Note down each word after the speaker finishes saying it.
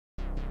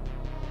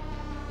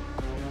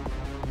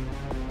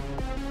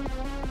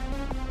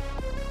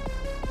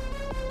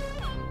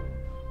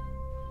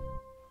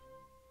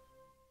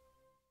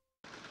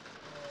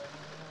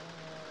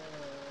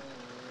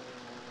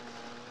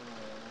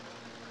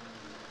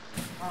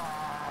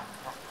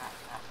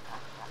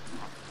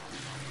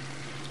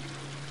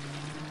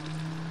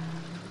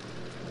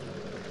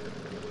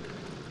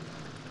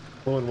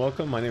Hello and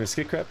welcome. My name is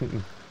Skitcrap,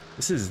 and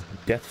this is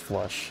Death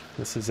Flush.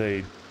 This is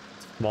a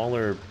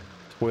smaller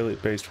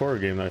toilet-based horror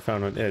game that I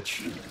found on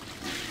itch.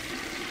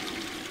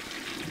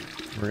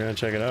 We're gonna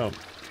check it out.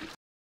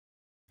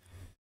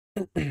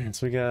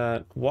 So we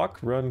got walk,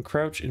 run,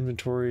 crouch,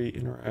 inventory,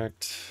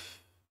 interact.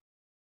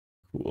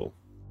 Cool.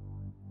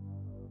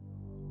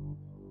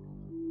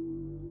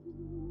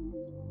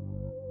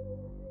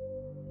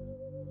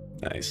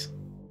 Nice.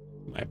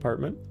 My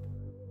apartment.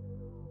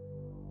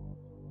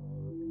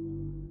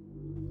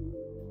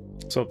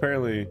 So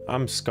apparently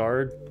I'm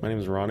scarred. My name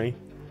is Ronnie.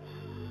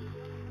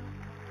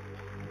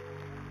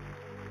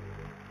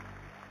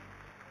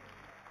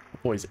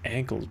 Boy's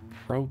ankle's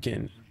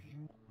broken.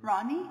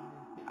 Ronnie,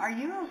 are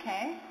you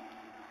okay?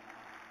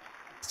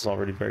 This is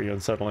already very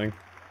unsettling.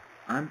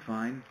 I'm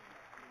fine.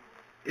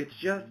 It's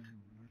just...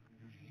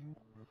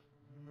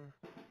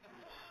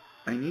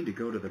 I need to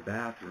go to the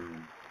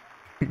bathroom.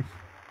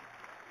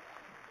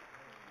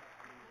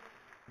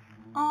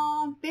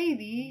 Aw,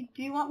 baby,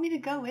 do you want me to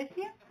go with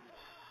you?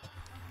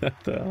 What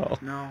the hell?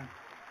 No,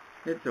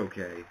 it's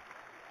okay.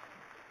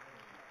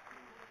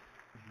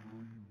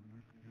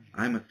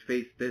 I must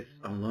face this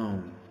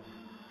alone.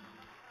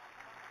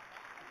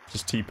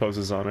 Just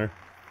T-poses on her.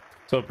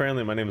 So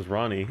apparently my name is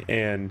Ronnie,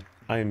 and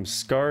I'm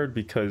scarred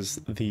because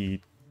the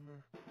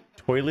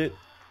toilet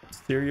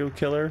serial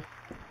killer...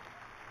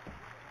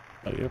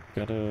 Oh, yep,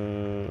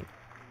 gotta...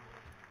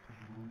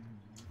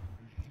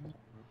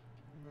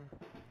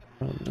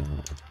 Oh no.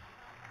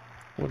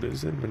 What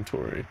is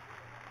inventory?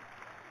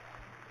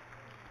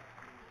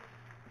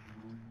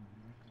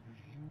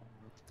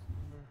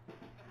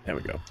 There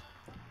we go.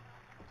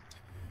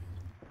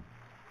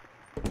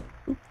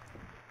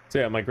 So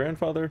yeah, my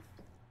grandfather,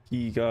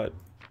 he got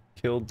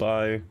killed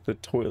by the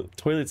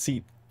toilet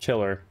seat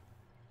killer.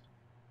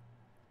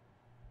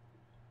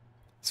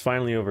 It's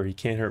finally over. He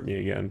can't hurt me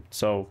again.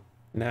 So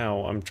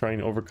now I'm trying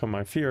to overcome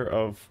my fear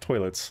of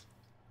toilets.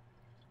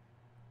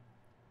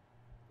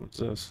 What's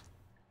this?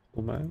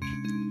 Full match?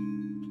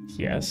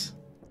 Yes.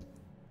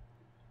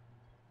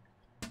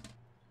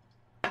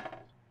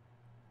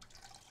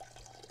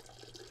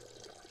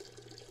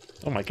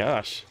 Oh my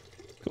gosh.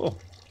 Cool.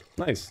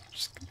 Nice.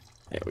 Just,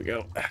 there we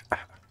go.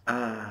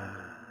 I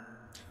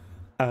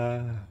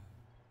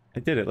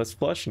did it. Let's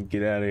flush and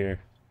get out of here.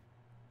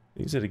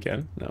 Use it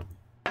again? No.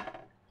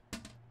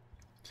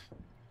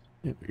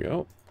 Here we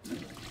go.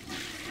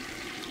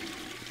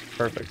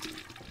 Perfect.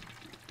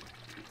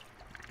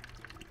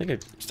 I think I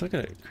still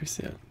gotta increase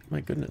that.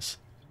 My goodness.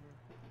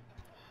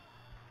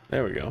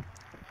 There we go.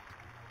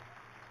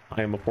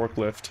 I am a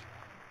forklift.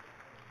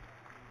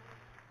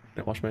 Can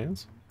I wash my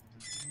hands?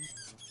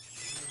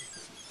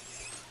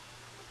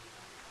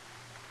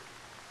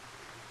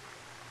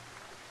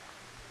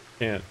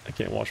 I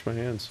can't wash my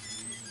hands.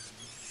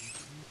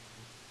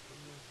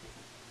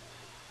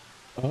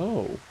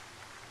 Oh.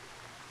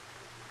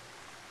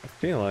 I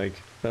feel like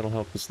that'll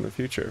help us in the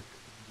future.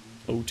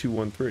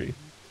 0213.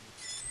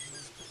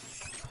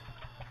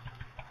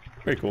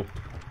 Very cool.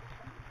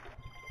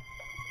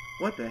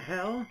 What the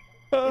hell?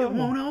 Oh. It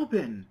won't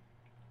open!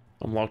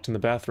 I'm locked in the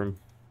bathroom.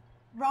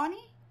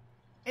 Ronnie?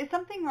 Is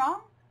something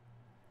wrong?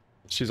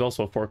 She's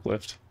also a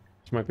forklift.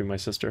 She might be my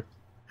sister.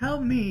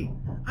 Help me!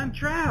 I'm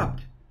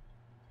trapped!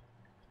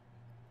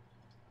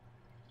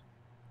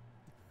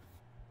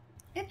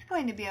 It's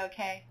going to be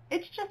okay.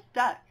 It's just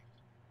stuck.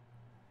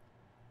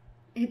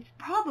 It's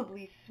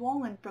probably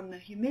swollen from the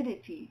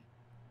humidity.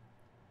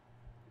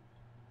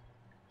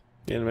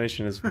 The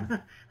animation is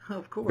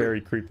Of course. very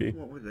creepy.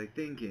 What was I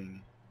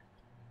thinking?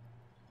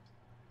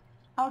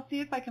 I'll see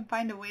if I can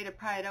find a way to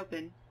pry it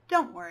open.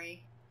 Don't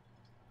worry.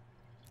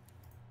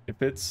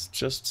 If it's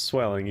just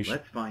swelling, you should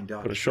Let's find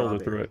Doc put a shoulder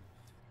Strawberry. through it.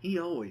 He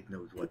always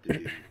knows what to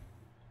do.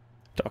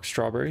 Doc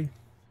Strawberry.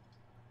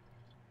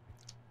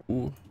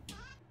 Ooh.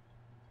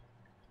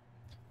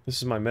 This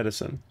is my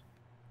medicine.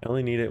 I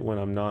only need it when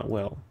I'm not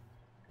well.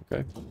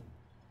 Okay.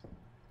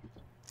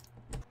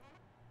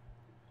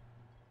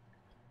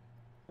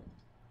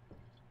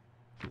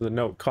 The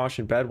note,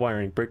 caution, bad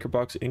wiring, breaker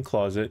box in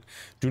closet.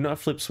 Do not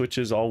flip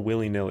switches all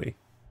willy-nilly.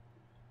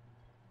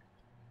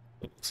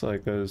 Looks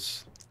like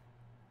there's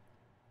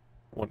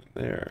one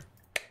in there.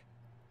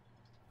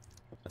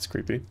 That's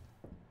creepy.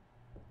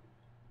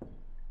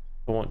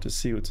 I want to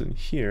see what's in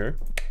here.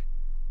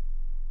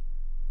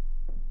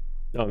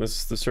 Oh, this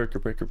is the circuit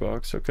breaker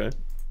box. Okay.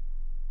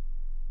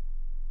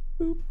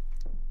 Boop.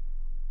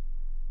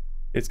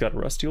 It's got a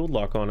rusty old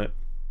lock on it.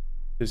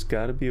 There's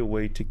got to be a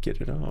way to get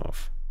it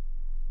off.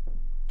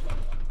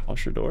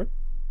 Wash your door.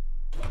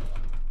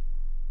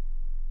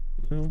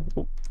 No.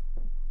 Oh.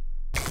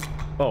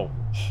 Oh.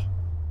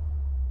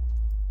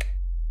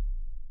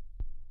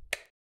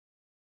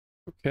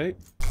 Okay.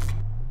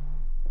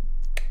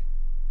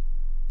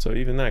 So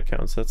even that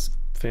counts. That's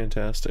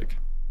fantastic.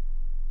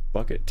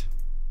 Bucket.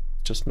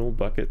 Just an old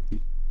bucket.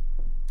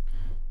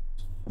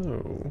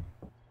 Oh.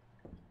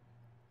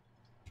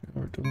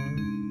 Shower door.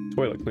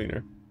 Toilet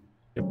cleaner.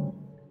 Yep.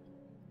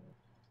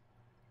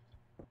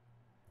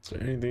 Is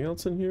there anything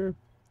else in here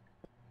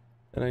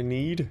that I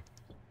need?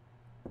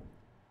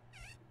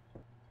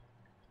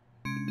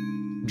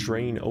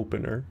 drain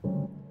opener.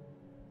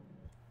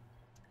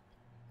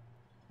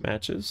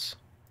 Matches.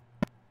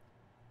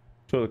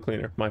 Toilet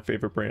cleaner, my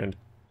favorite brand.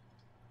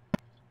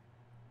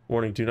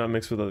 Warning, do not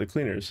mix with other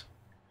cleaners.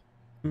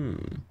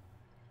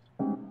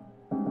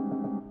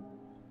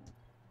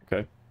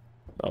 Okay.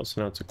 Oh,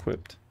 so now it's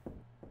equipped.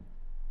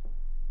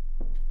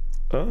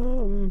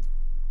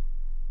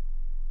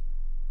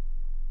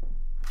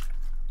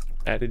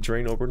 Added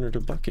drain opener to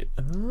bucket.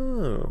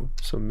 Oh,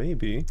 so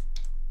maybe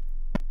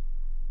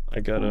I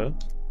gotta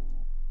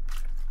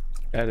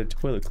add a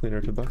toilet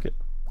cleaner to bucket.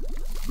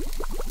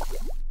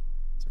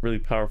 It's a really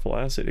powerful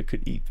acid. It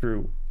could eat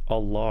through a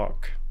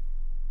lock.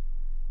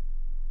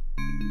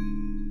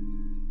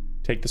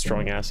 Take the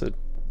strong acid.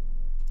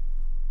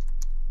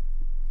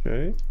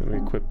 Okay, let me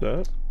equip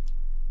that.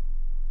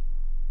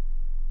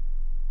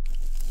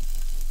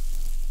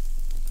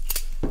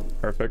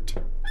 Perfect.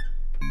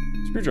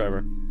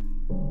 Screwdriver.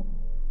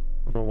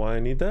 I don't know why I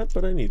need that,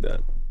 but I need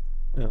that.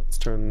 Now let's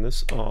turn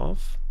this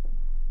off.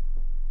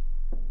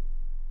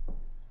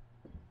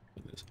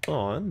 Put this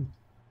on.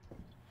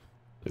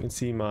 So you can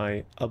see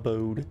my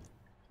abode.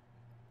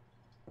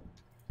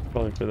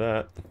 Probably for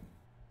that.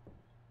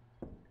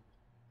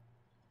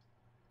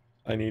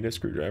 I need a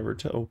screwdriver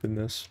to open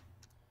this.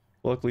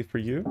 Luckily for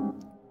you,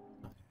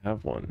 I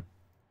have one.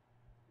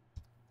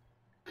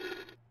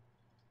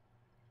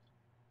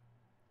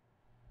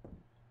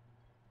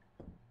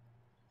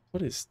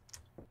 What is...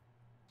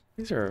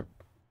 These are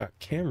a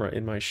camera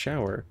in my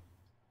shower.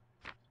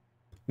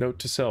 Note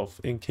to self,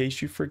 in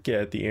case you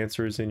forget, the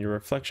answer is in your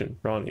reflection.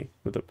 Ronnie,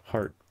 with a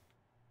heart.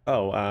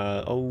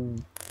 Oh,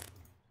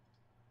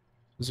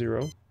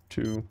 0,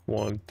 2,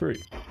 1,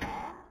 3.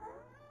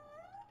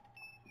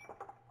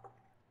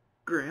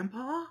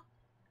 Grandpa?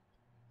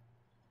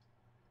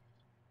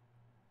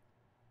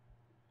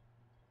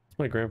 It's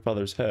my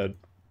grandfather's head.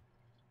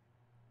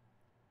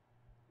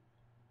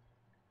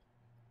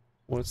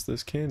 What's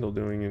this candle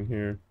doing in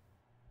here?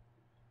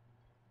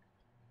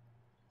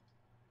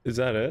 Is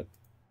that it?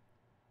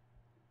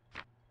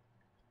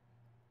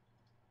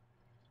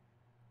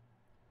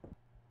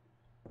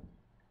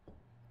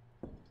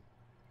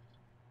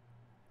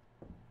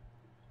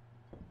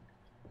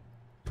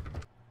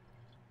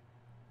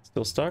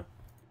 Still stuck?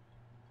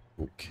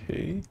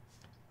 Okay.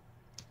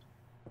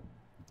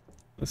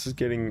 This is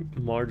getting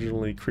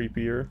marginally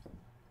creepier.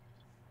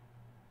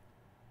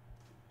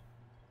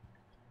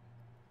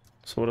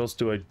 So what else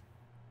do I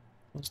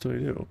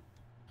do?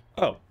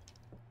 Oh.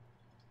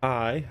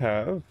 I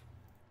have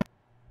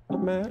a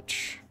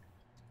match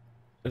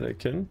that I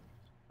can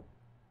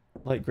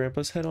light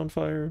Grandpa's head on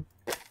fire.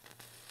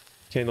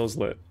 Candle's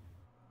lit.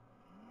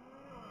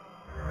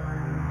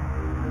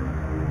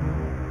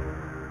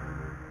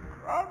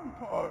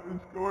 Grandpa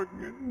is going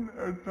in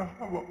there to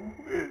have a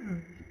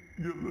whiz,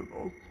 you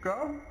little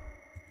scum.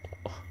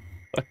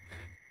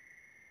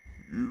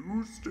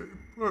 You stay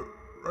put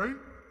right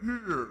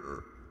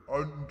here,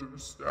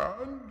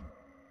 understand?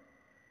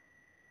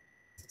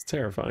 It's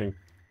terrifying.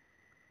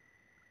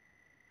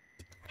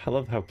 I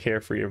love how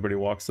carefree everybody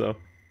walks, though.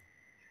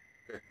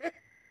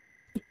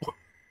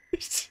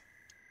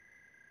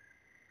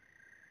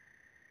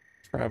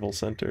 Travel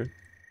center.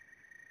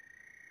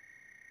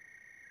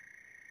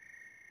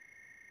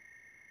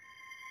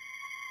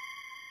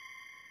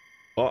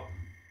 Oh.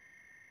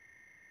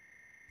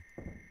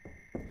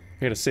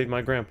 I gotta save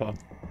my grandpa.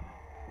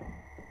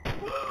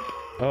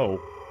 Oh.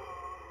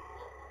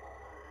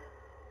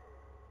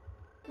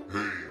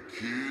 Hey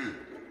kid,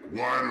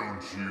 why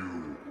don't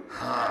you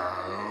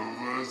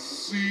have a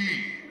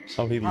seat?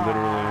 Oh, he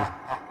literally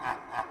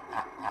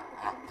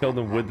killed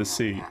him with the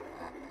seat.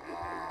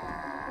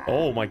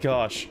 Oh my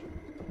gosh.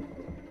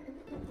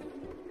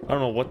 I don't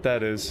know what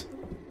that is.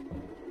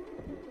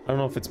 I don't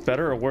know if it's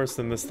better or worse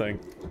than this thing.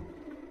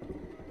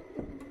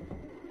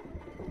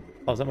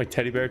 Oh, is that my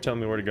teddy bear telling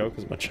me where to go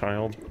because I'm a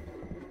child?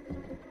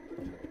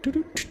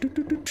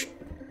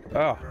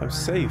 Ah, I'm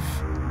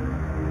safe.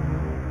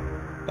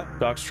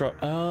 Doc's truck.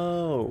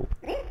 Oh.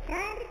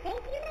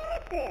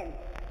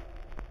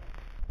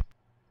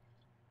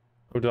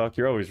 Oh, Doc,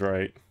 you're always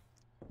right.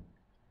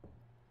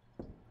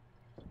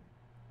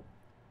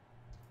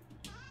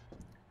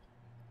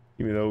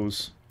 Give me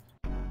those.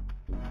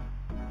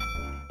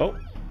 Oh.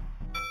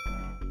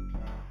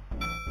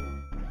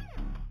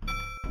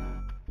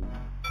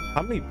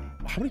 How many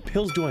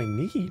pills do I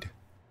need?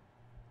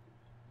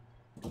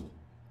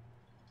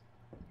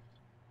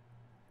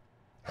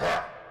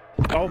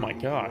 Oh my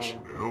gosh.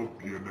 I'll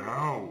help you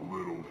now,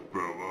 little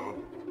fella.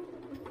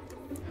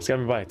 It's got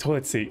me by a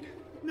toilet seat.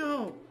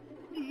 No!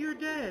 You're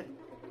dead!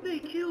 They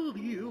killed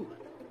you!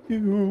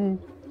 You.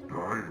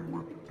 Dying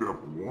with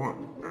step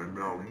 1, and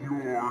now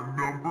you're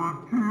number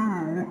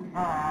 2.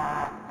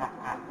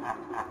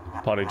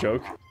 Potty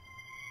joke.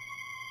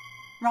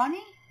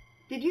 Ronnie?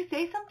 Did you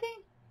say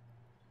something?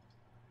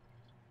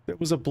 There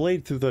was a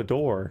blade through the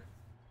door.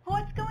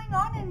 What's going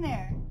on in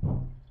there?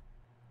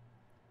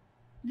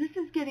 This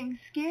is getting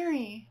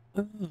scary.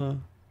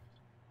 You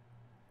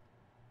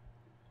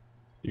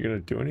gonna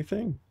do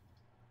anything?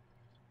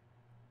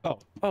 Oh,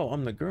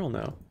 I'm the girl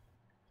now.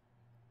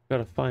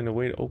 Gotta find a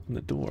way to open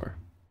the door.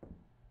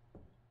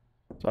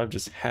 So I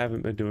just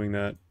haven't been doing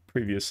that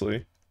previously.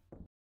 Is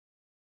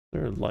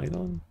there a light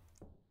on?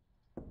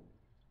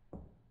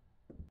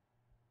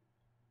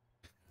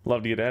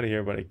 Love to get out of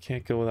here, but I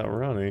can't go without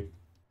Ronnie.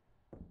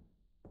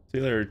 See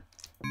you later,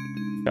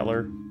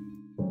 feller.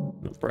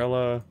 An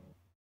umbrella.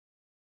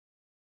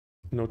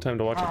 No time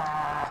to watch it.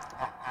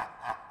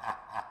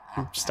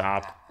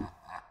 Stop.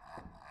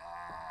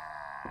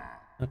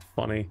 Not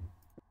funny.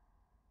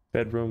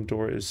 Bedroom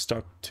door is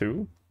stuck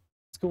too?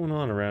 What's going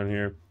on around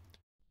here?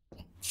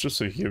 It's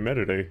just a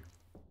humidity.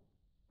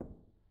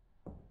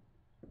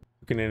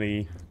 Looking at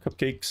any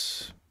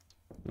cupcakes?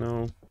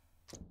 No.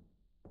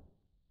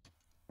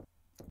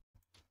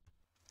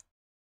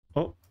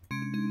 Oh.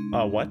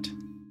 What?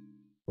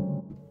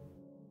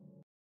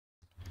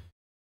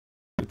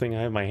 Good thing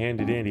I have my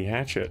handy dandy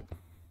hatchet.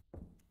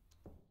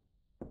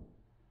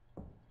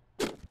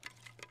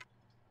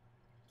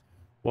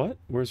 What?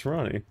 Where's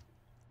Ronnie?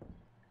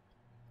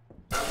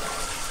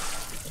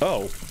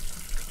 Oh.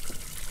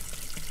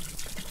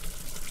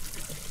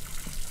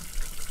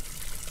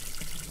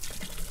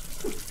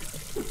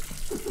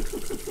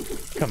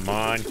 Come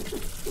on.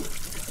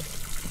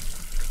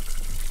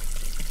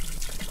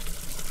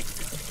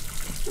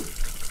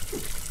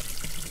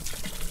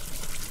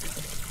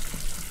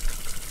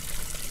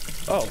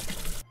 Oh.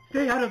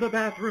 Stay out of the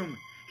bathroom.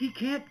 He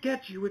can't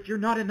get you if you're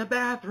not in the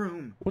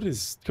bathroom. What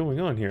is going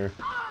on here?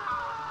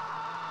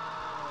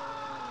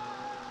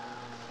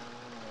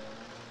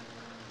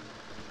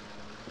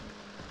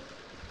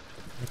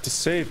 I have to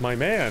save my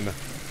man.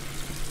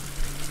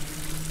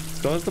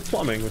 Still has the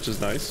plumbing, which is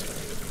nice.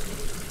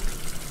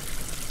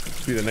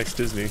 Should be the next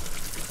Disney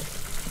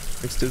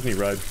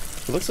ride.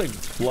 It looks like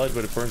blood,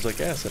 but it burns like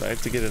acid. I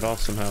have to get it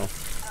off somehow.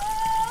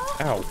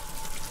 Ow.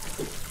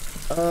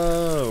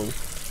 Oh.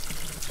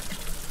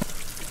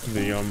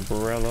 The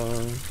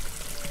umbrella.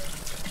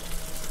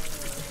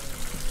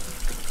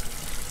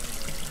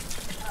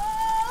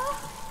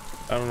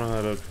 I don't know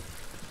how to...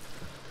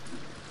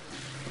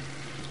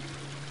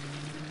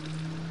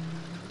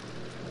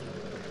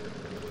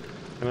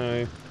 Can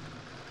I...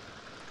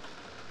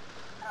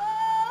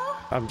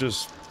 I'm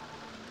just...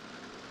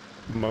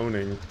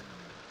 moaning.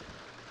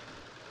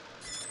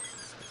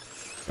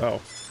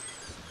 Oh.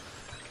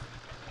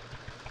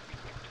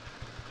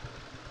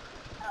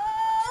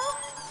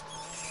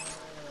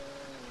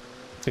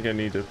 I think I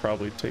need to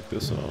probably take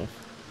this off.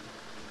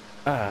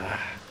 Ah,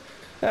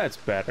 that's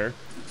better.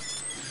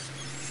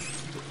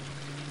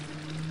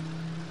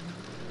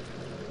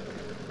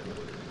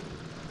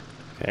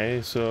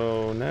 Okay,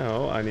 so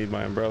now I need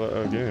my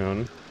umbrella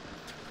again.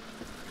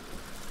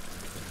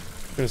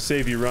 I'm gonna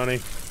save you, Ronnie.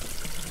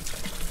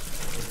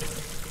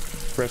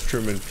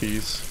 Restroom in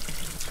peace.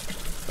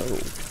 Oh.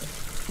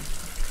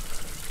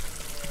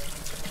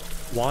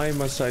 Why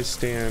must I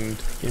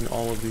stand in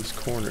all of these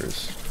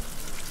corners?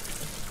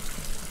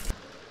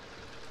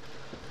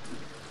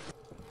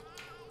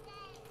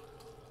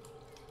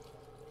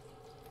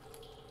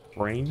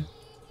 Brain?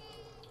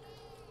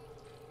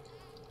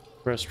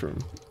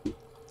 Restroom.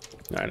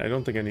 Alright, I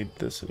don't think I need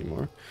this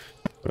anymore.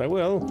 But I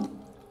will.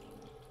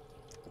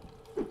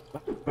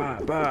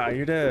 Bah,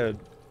 you're dead.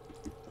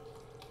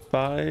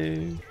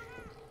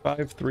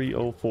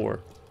 5304.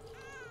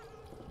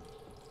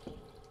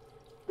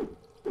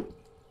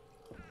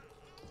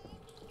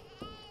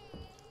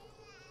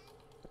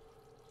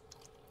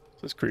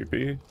 This is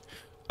creepy.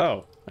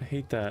 Oh, I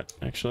hate that,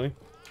 actually.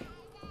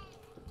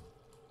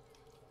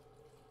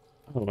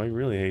 Oh, I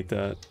really hate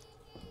that.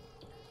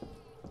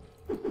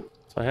 So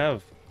I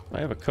have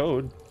a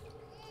code.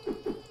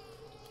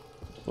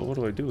 But what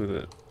do I do with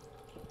it?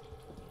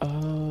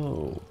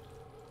 Oh.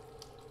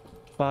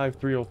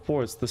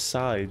 5304, it's the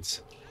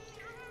sides.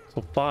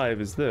 So 5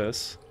 is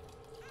this.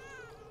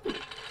 And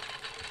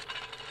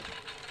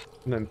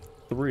then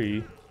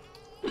 3.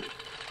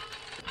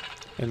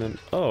 And then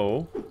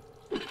O.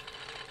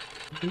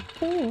 And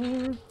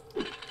 4.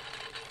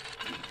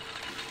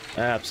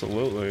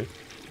 Absolutely.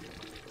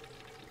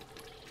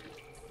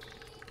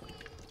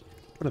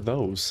 What are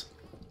those?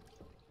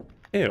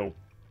 Ew.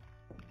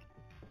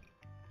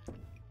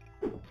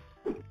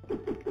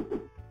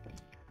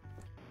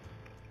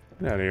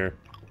 Get out of here.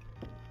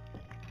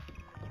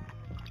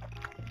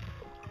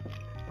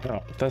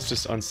 Oh, that's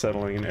just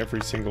unsettling in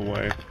every single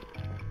way.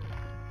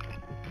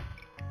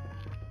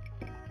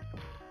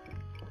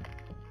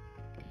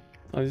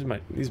 Oh, these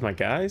are my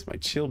guys? My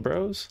chill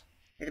bros?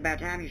 It's about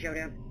time you showed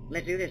up.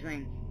 Let's do this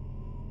thing.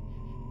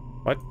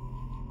 What?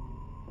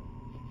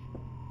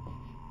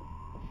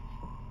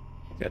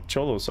 Got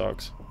cholo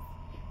socks.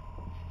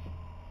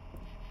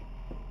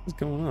 What's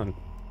going on?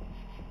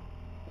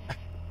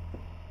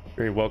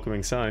 Very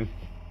welcoming sign.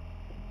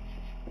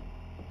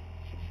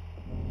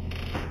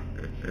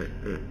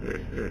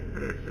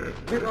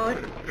 We're going.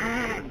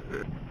 Ah!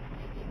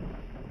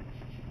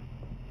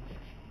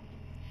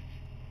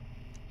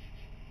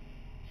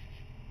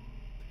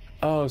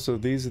 Oh, so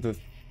these are the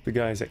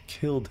guys that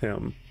killed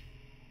him.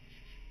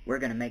 We're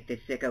gonna make this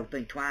sicko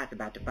think twice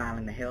about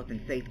defiling the health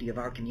and safety of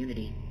our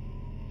community.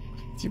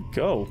 You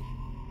go.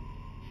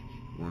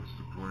 What's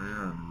the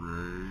plan,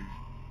 Ray?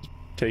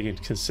 Taking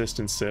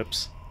consistent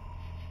sips.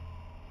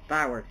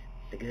 Fireworks,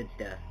 the good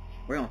stuff.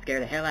 We're gonna scare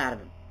the hell out of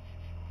him.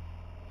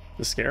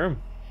 To scare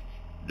him.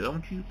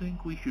 Don't you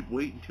think we should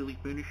wait until he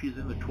finishes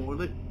in the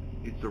toilet?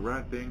 It's the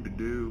right thing to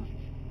do.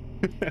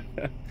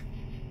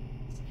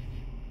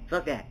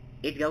 Fuck that.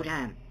 It's go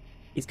time.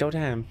 It's go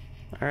time.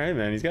 Alright,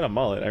 man. He's got a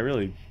mullet.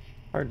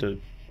 Hard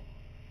to...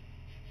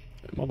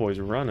 My boy's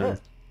running.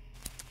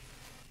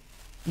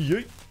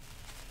 Yeet.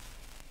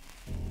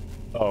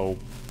 Oh.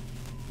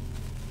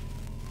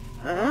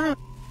 Uh-huh.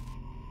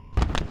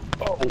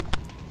 Oh.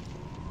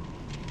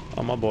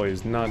 Oh, my boy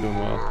is not doing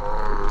well.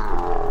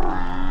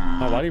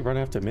 Oh, why'd he run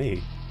after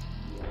me?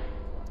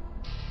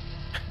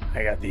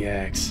 I got the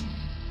axe.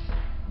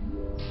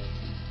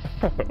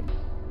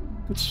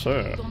 Good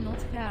sir. Do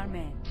not fear,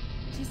 man.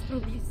 Just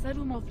release the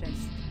room of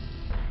rest.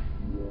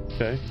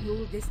 Okay.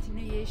 Your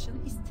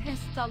destination is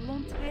Testa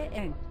Lontre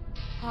End.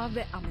 Have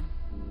Amen.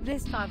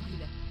 Rest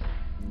Avile.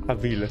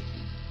 Avila.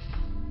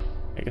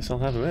 I guess I'll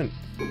have him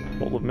in.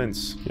 Bowl of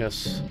mince,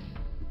 yes.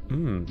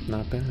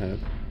 Not bad.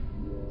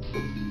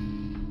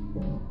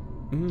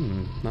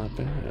 Not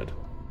bad.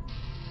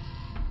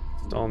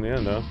 Still in the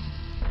end, though.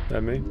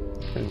 That me?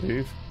 Can I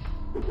leave?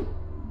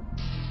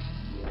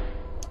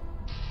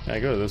 Can I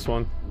go to this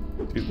one?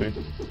 Excuse me.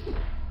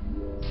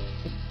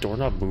 Door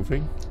not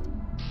moving?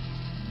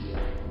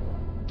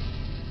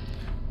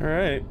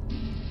 Alright.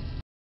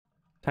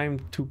 Time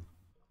to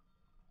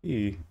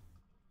be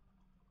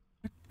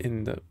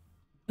in the... Is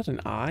that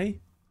an eye?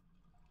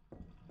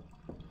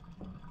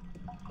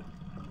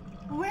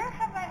 Where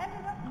have I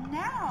ended up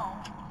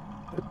now?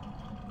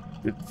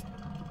 It's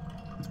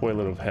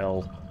toilet of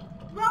hell.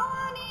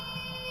 Ronnie!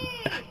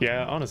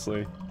 Yeah,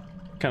 honestly.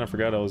 Kind of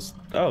forgot I was...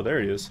 Oh,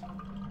 there he is.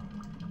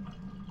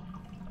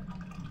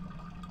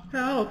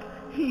 Help!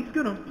 He's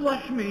gonna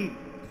flush me!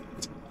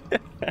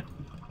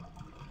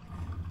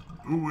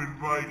 Who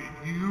invited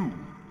you,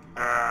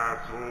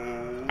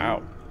 asshole?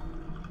 Ow.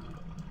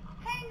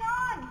 Hang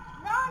on!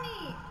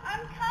 Ronnie!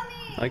 I'm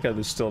coming! I like how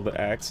there's still the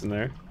axe in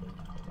there.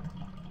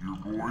 Your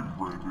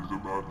boyfriend is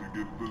about to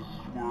get the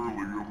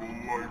swirly of a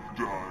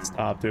lifetime.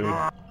 Stop, dude.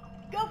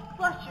 Go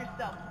flush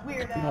yourself,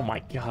 weirdo! Oh my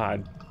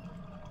god.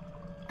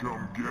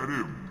 Come get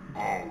him.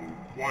 I'll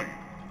wipe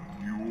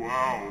you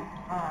out.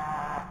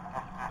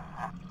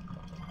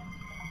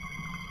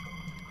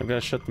 I've got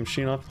to shut the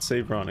machine off and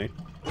save Ronnie.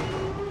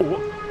 Oh.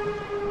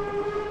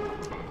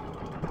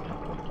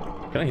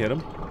 Can I hit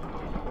him?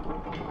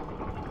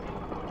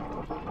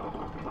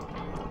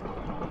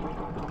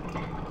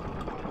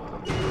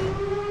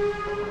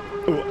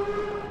 Oh.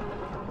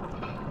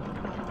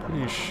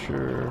 Pretty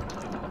sure.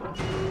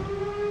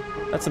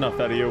 That's enough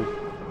out of you.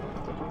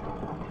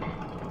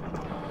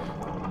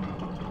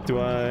 Do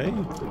I?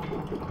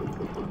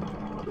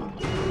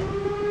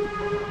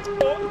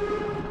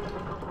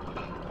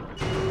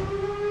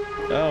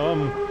 Oh,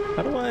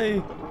 how do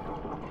I?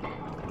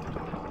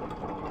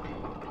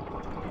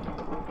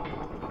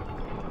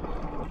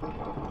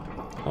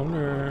 I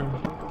wonder.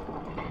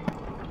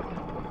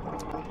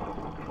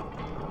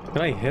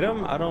 Can I hit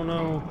him? I don't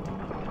know.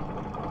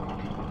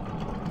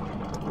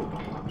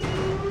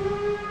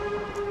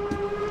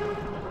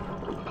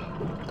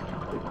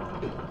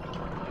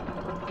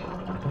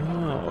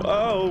 Oh,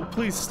 oh,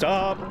 please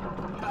stop.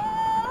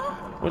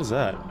 What is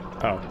that?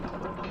 Oh.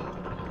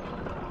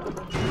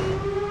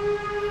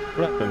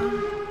 What happened?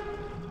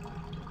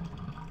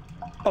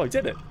 Oh, I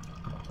did it.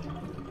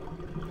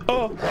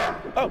 Oh,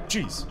 oh,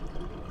 jeez.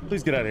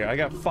 Please get out of here. I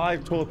got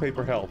 5 toilet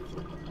paper health.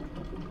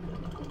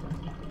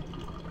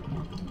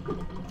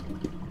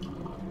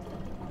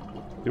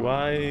 Do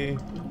I?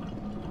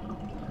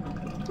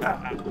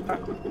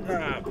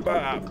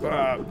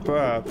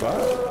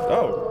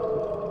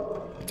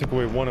 Oh. I took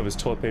away one of his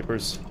toilet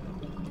papers.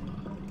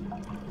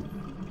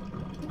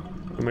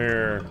 Come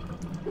here.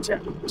 Cha,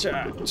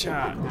 cha,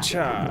 cha,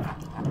 cha.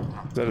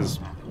 Is that his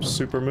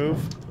super move?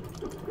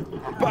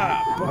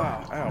 Bah,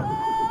 bah, ow.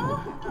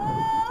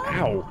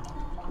 Ow.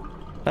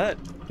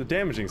 The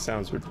damaging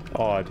sounds were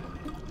odd.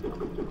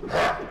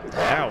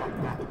 Ow.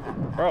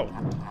 Bro.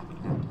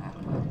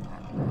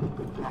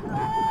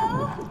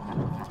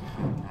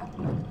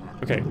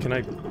 Okay, can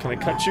I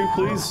cut you,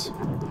 please?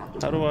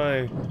 How do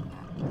I...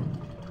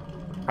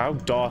 How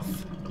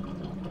doth...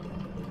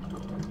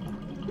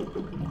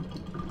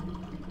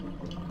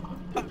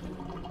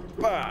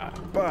 Bah,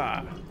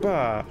 bah,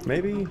 bah.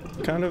 Maybe?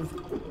 Kind of?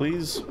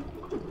 Please?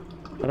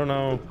 I don't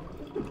know.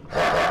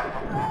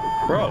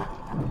 Bro!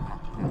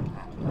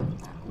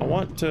 I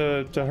want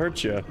to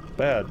hurt you.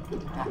 Bad.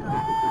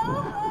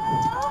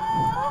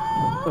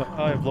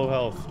 I have low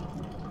health.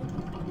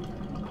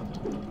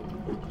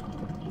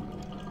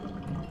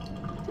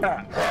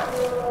 Ah.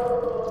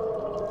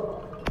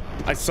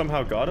 I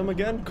somehow got him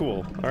again?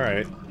 Cool.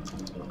 Alright.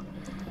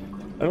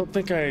 I don't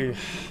think I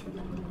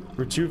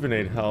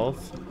rejuvenate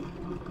health.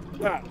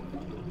 Ah.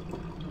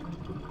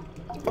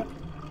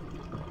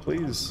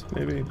 Please,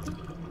 maybe.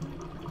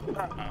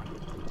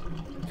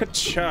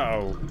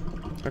 Ka-chow.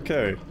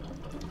 Okay.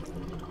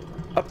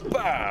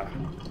 Appa.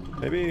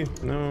 Maybe?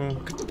 No.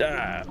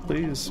 Ka-da.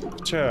 Please.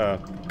 Cha.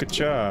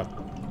 Ka-cha.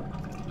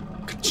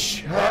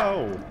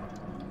 Ka-chow.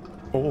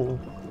 Oh.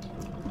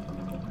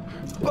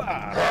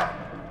 Bah.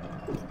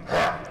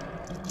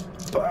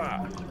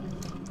 Bah.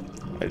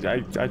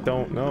 I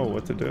don't know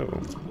what to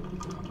do.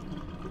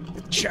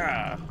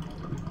 Cha.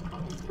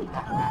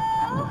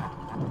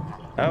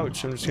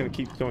 Ouch, I'm just gonna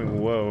keep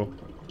going, whoa.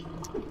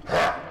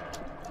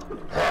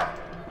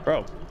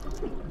 Bro.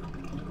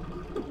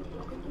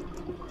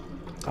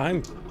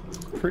 I'm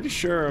pretty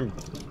sure I'm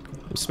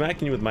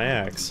smacking you with my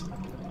axe.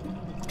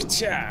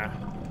 Cha.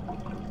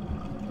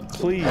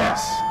 Please.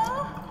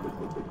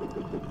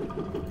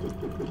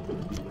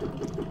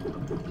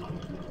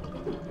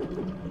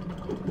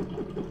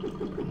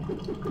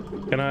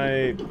 Can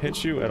I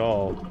hit you at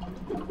all?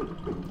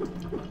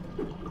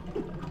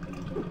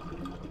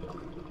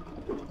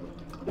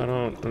 I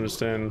don't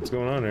understand what's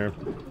going on here.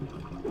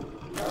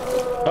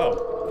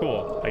 Oh,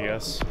 cool, I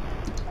guess. I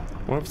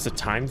wonder if it's a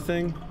time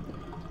thing?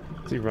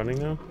 Is he running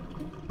now?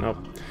 Nope.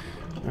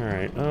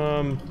 Alright,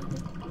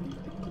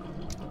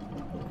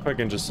 if I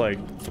can just, like,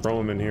 throw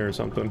him in here or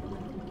something.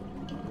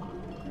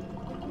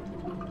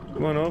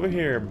 Come on over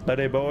here,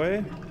 buddy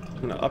boy.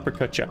 I'm gonna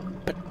uppercut ya.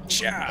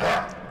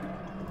 Cha!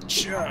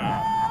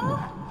 Cha!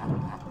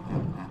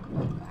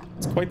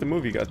 It's quite the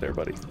move you got there,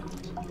 buddy.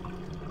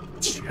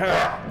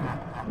 Cha!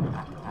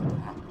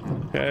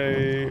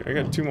 Okay, I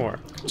got two more.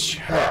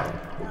 Cha!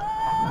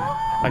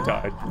 I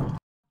died.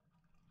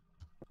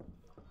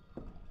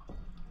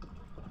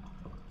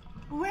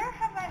 Where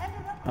have I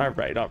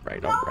ended up?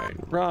 Alright.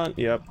 Run.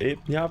 Yep.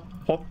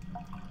 Hop.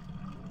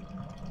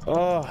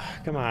 Oh,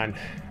 come on.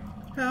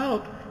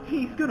 Help!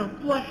 He's gonna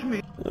flush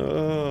me!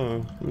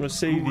 Oh, I'm gonna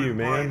save you,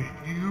 man.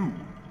 You.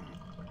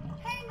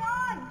 Hang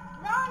on!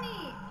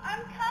 Ronnie!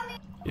 I'm coming!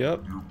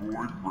 Yep. Your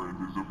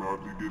boyfriend is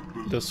about to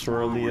get The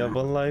swirly of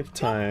a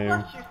lifetime.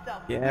 Flush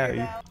yourself, Yeah,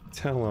 you weirdo.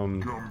 tell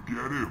him. Come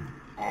get him.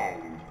 All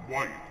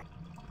white.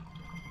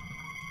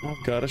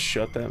 I've gotta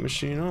shut that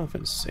machine off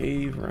and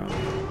save Ronnie.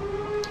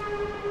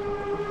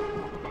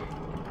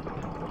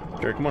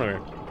 Sure, come on over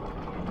here.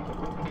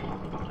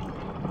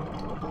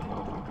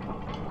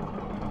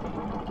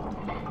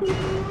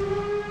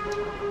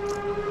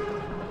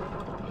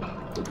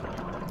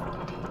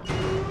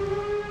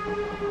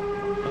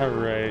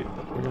 Alright,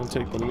 we're gonna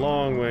take the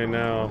long way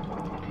now.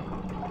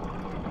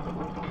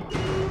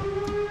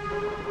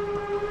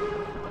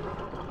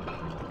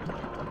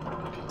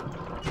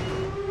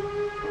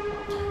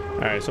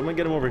 Alright, so I'm gonna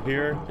get him over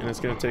here, and it's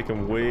gonna take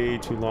him way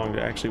too long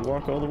to actually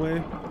walk all the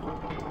way.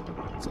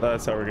 So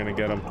that's how we're gonna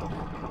get him.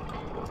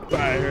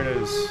 Ah, here it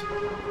is.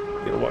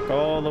 Gonna walk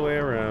all the way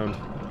around.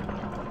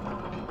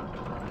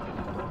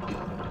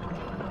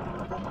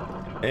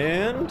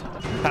 And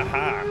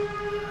haha.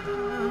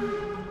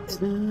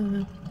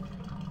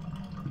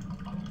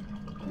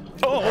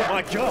 Oh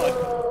my god!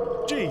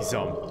 Jeez,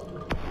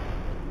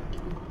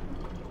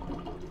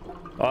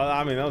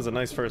 I mean, that was a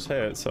nice first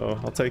hit, so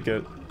I'll take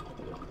it.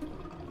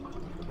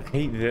 I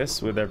hate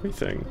this with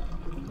everything.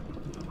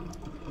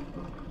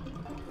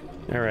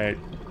 Alright.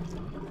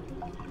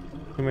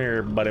 Come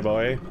here, buddy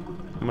boy.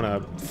 I'm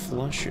gonna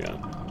flush you.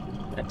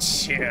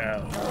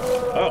 Achoo.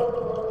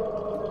 Oh!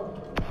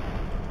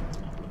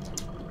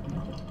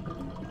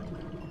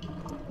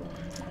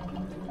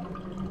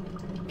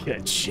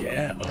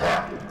 Ka-chow.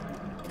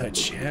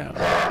 Ka-chow.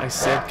 I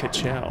said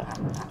ka-chow.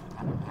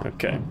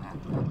 Okay.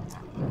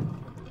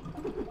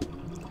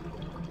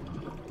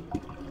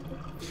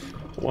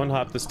 One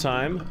hop this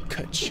time.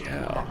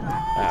 Ka-chow.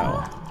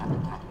 Ow.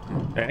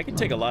 Hey, I can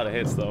take a lot of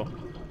hits, though.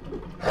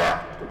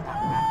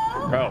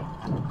 Bro.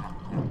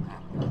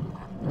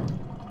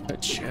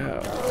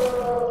 Ka-chow.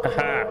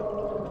 Haha.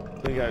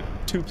 We got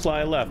 2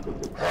 ply left.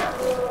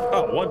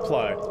 Oh, 1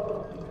 ply.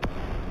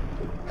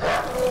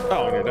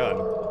 Oh, and you're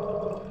done.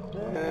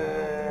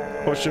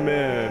 Push him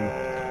in.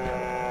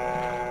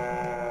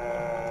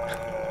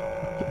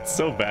 It's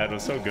so bad, but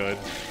so good.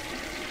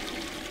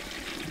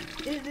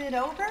 Is it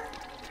over?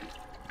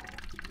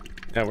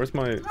 Yeah, where's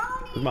my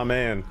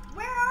man?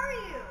 Where are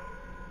you?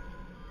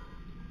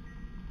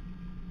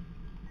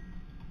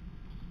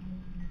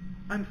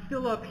 I'm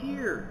still up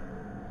here.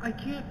 I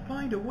can't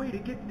find a way to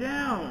get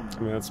down. I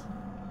mean, that's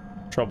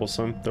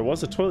troublesome. There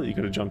was a toilet you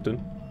could have jumped in.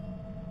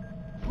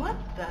 What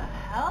the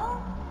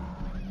hell?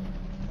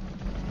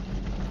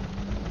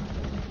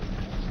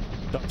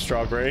 Dump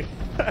strawberry.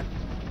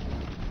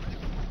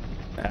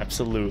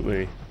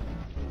 Absolutely.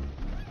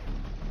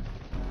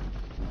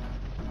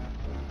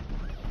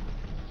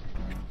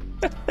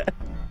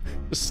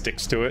 Just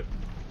sticks to it.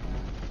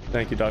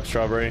 Thank you, Doc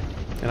Strawberry.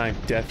 And I'm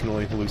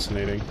definitely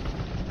hallucinating.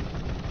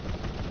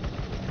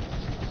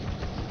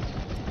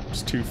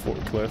 There's 2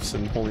 forklifts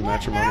and holy What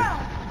matrimony. now?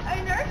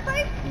 An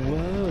earthquake?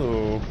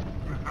 Whoa.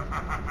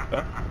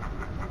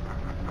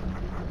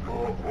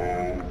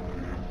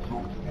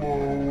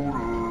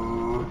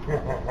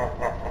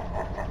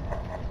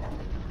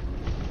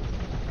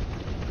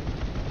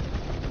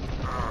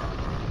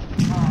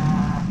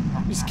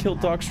 just killed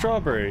Doc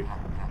Strawberry.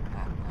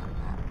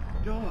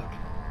 Doc,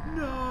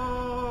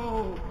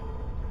 no!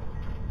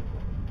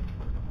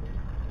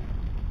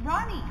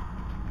 Ronnie,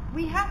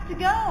 we have to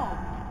go.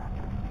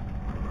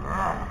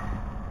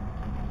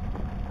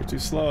 You're too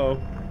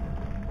slow.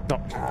 No.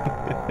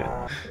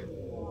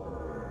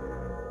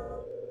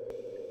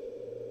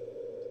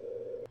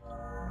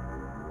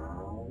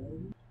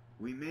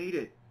 We made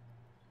it.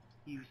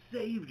 You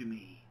saved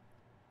me.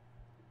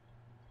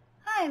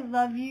 I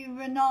love you,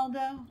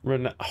 Ronaldo.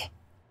 Oh.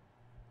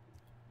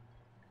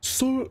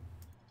 So.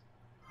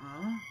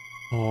 Huh?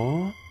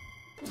 Aw.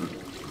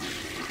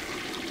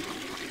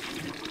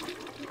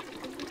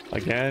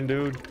 Again,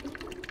 dude.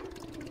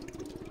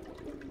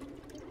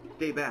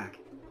 Stay back.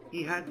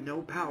 He had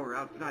no power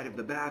outside of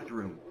the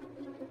bathroom.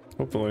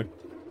 Hopefully.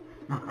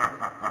 You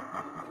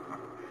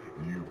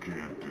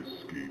can't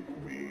escape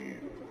me.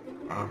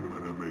 I'm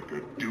gonna make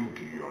a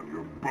dookie on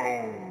your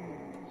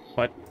bones.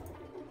 What?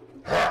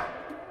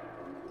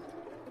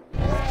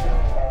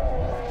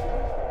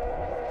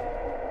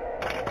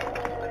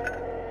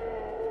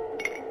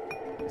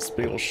 This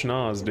big ol'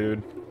 schnoz,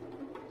 dude.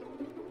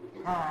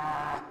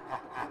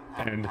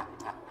 And...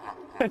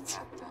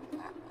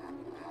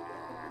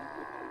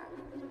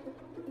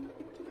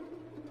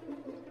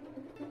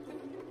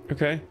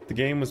 Okay, the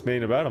game was made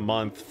in about a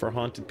month for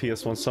Haunted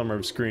PS1 Summer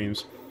of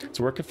Screams. It's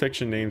a work of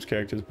fiction, names,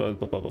 characters, blah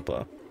blah blah blah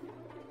blah.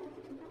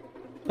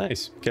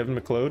 Nice. Kevin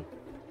McLeod.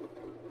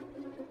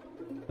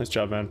 Nice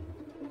job, man.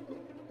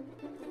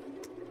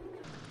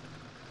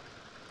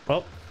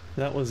 Well,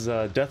 that was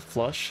Death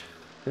Flush.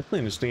 Definitely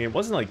an interesting game. It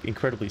wasn't like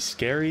incredibly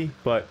scary,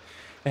 but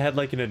it had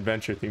like an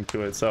adventure theme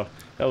to it, so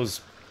that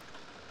was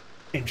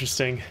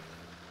interesting.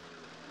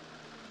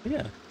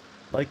 Yeah.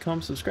 Like,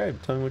 comment,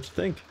 subscribe. Tell me what you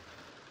think.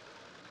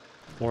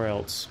 Or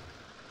else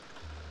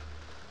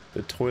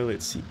the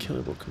toilet seat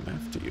killer will come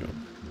after you.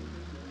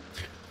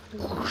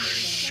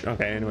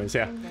 Okay, anyways,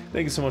 yeah.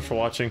 Thank you so much for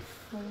watching.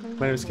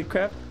 My name is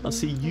KidCrap. I'll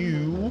see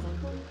you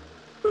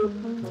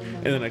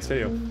in the next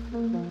video.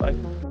 Bye.